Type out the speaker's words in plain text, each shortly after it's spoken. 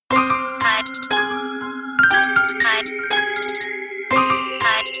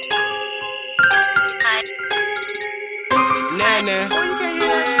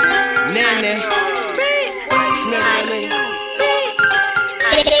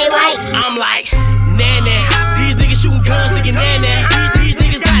I'm like, Nann. These niggas shooting guns, nigga, Nann. These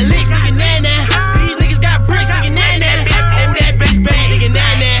niggas got licks, nigga, Nann. These niggas got bricks, nigga, Nann. Oh, that bitch bad, nigga,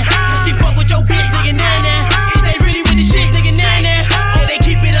 Nann. She fuck with your bitch, nigga, Nann. Is they really with the shits, nigga, Nann? Or they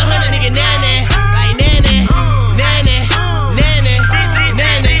keep it 100, nigga, Nann. Like Nann, Nann, Nann,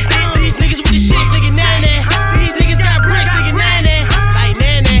 Nann. These niggas with the shits, nigga, Nann. These niggas got bricks, nigga, Nann. Like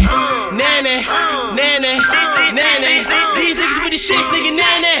Nann, Nann, Nann, Nann. These niggas with the shits, nigga,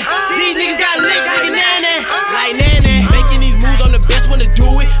 Nann. These niggas got licks, nigga, Nann. Like Nann. Making these moves, I'm the best one to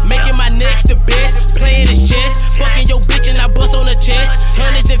do it. Making my next the best. Playing this chess. Fucking your bitch and I bust on the chest.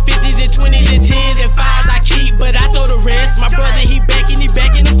 Hundreds and fifties and 20s and 10s and 5s I keep, but I throw the rest. My brother, he back in the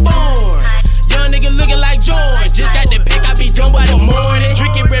form. Young nigga looking like Jordan. Just got the pack, I be done by the morning.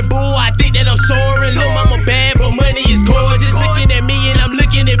 Drinking Red Bull, I think that I'm soaring. Lil' mama bad, but money is gorgeous. Looking at me and I'm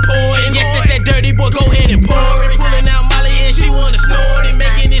looking at pouring. Yes, that's that dirty boy, go ahead and pour it. Pulling out Molly and she wanna snort it.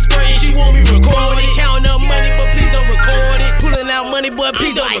 Making it squirt and she want me record it. Counting up money, but please don't record it. Pulling out money, but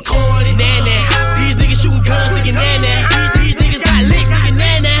please don't record it. Nann, these niggas shooting guns, nigga, Nann. These niggas got licks, nigga,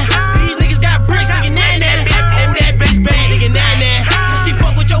 Nann. These niggas got bricks, nigga, Nann. Oh, that bitch bad, nigga, Nann. She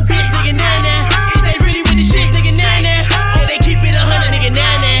fuck with your bitch, nigga, Nann. Is they really with the shits, nigga, Nann? Or they keep it 100, nigga,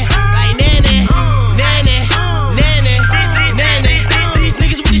 Nann. Like Nann, Nann, Nann, Nann. These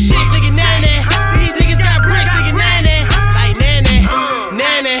niggas with the shits, nigga, Nann. These niggas got bricks, nigga, Nann. Like Nann,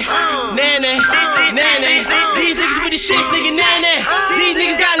 Nann, Nann, Nann. These niggas with the shits, nigga, Nann. These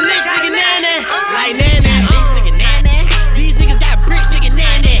niggas got licks, nigga, Nann. Like Nann, licks, nigga, Nann. These niggas got bricks, nigga,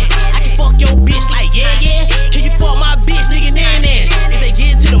 Nann. I can fuck your bitch like yeah, yeah. Can you fuck my bitch, nigga, Nann? If they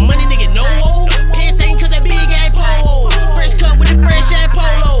get to the money, nigga, no. Pants ain't cause that big ass polo. Fresh cut with the fresh ass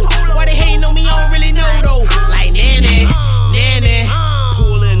polo. Why they hating on me, I don't really know though. Like Nann, Nann.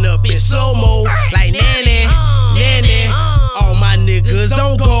 Pulling up in slow-mo. Like Nann, Nann. All my niggas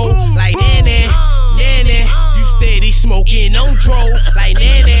on go. Like Nann, Nann. You steady smoking on dro. Like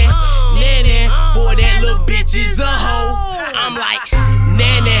Nann.